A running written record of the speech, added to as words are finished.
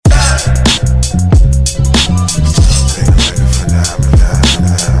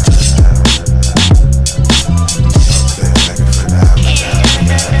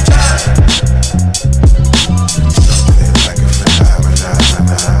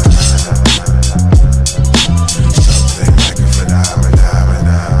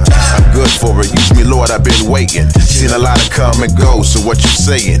waiting. Seen a lot of come and go, so what you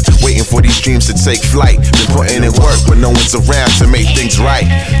saying? Waiting for these dreams to take flight. Been putting in work, but no one's around to make things right,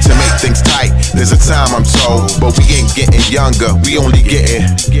 to make things tight. There's a time I'm told, but we ain't getting younger. We only getting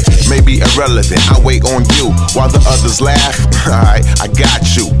maybe irrelevant. I wait on you while the others laugh. Alright, I got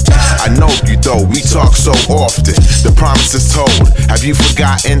you. I know you though, we talk so often. The promise is told, have you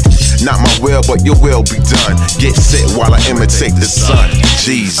forgotten? Not my will, but your will be done. Get sit while I imitate the sun.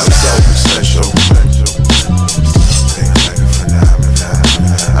 Jesus, I'm so essential. Something like a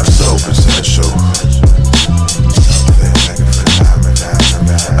phenomenon. I'm so essential. Something like a phenomenon.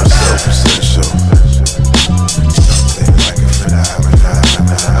 I'm so essential. Something like a phenomenon.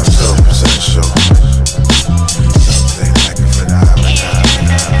 I'm so essential. Something like a phenomenon.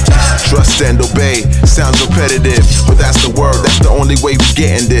 Trust and obey sounds repetitive, but that's the word, that's the only way we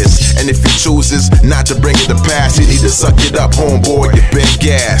getting this. And if he chooses not to bring it to pass, you need to suck it up, homeboy, you've been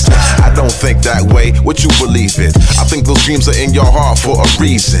gassed. I don't think that way, what you believe in? I think those dreams are in your heart for a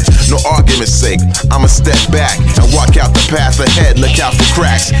reason. No argument's sake, I'ma step back and walk out the path ahead. Look out for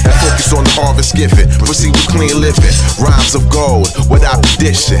cracks and focus on the harvest given. Proceed with clean living, rhymes of gold without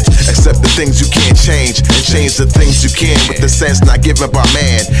addition. Accept the things you can't change and change the things you can with the sense not given by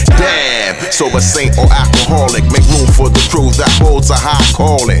man. Damn, so a saint or alcoholic, make room for the crew that holds a high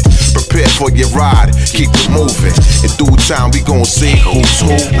calling. Prepare for your ride, keep it moving. In due time we gon' see who's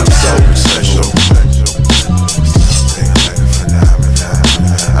who. I'm so essential.